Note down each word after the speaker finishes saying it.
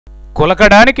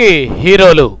కులకడానికి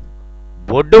హీరోలు,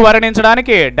 బొడ్డు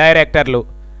వర్ణించడానికి డైరెక్టర్లు,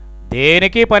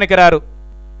 దేనికి పనికిరారు.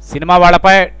 Cinema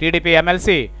వాళ్లపై TDP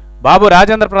MLC Babu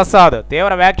Rajendra Prasad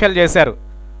తీవ్ర వ్యాఖ్యలు చేశారు.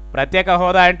 ప్రత్యేక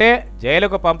హోదా అంటే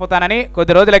జైలుకు పంపుతానని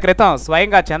కొద్ది రోజుల క్రితం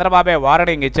స్వయంగా చంద్రబాబే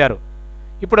వార్నింగ్ ఇచ్చారు.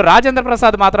 ఇప్పుడు రాజేంద్ర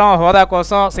ప్రసాద్ మాత్రం హోదా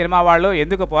కోసం సినిమా వాళ్ళు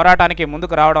ఎందుకు పోరాటానికి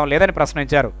ముందుకు రావడం లేదని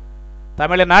ప్రశ్నించారు.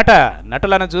 తమిళనాట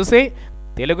నటులను చూసి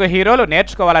తెలుగు హీరోలు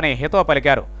నేర్చుకోవాలని హితవు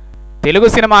పలికారు. తెలుగు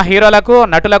సినిమా హీరోలకు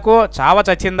నటులకు చావ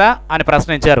చచ్చిందా అని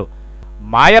ప్రశ్నించారు.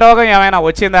 మాయరోగం ఏమైనా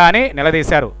వచ్చిందా అని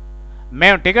నిలదీశారు.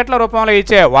 మేం టికెట్ల రూపంలో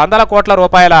ఇచ్చే 100 కోట్ల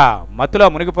రూపాయల మత్తులో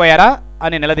మునిగిపోయారా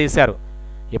అని నిలదీశారు.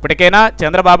 ఇప్పటికైనా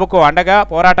చంద్రబాబుకు అండగా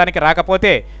పోరాటానికి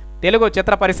రాకపోతే తెలుగు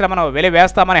చిత్ర పరిశ్రమను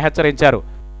వెలివేస్తామని హెచ్చరించారు.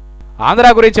 ఆంధ్ర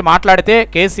గురించి మాట్లాడితే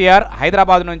కేసీఆర్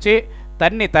హైదరాబాద్ నుంచి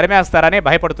తరిమేస్తారని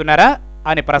భయపడుతున్నారా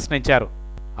అని ప్రశ్నించారు.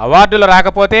 అవార్డులు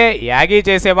రాకపోతే యాగీ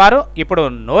చేసేవారు ఇప్పుడు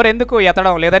నోరెందుకు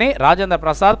ఎత్తడం లేదని రాజేంద్ర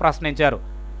ప్రసాద్ ప్రశ్నించారు.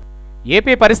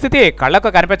 ఏపీ పరిస్థితి కళ్లకు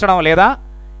కనిపించడం లేదా?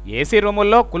 ఏసీ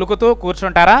రూముల్లో కులుకుతూ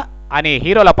కూర్చుంటారా అని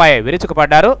హీరోలపై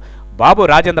విరుచుకుపడ్డారు బాబు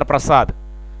రాజేంద్ర ప్రసాద్.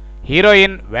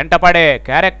 హీరోయిన్ వెంటపడే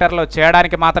క్యారెక్టర్లు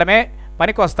చేయడానికి మాత్రమే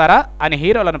పనికొస్తారా అని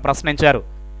హీరోలను ప్రశ్నించారు.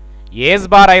 ఏజ్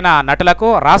బార్ అయిన నటులకు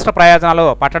రాష్ట్ర ప్రయోజనాలు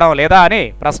పట్టడం లేదా అని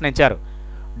ప్రశ్నించారు.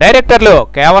 డైరెక్టర్లు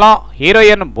కేవలం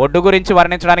హీరోయిన్ బొడ్డు గురించి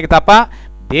వర్ణించడానికి తప్ప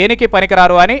దేనికి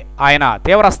పనికిరారు అని ఆయన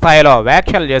తీవ్ర స్థాయిలో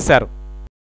వ్యాఖ్యలు చేశారు.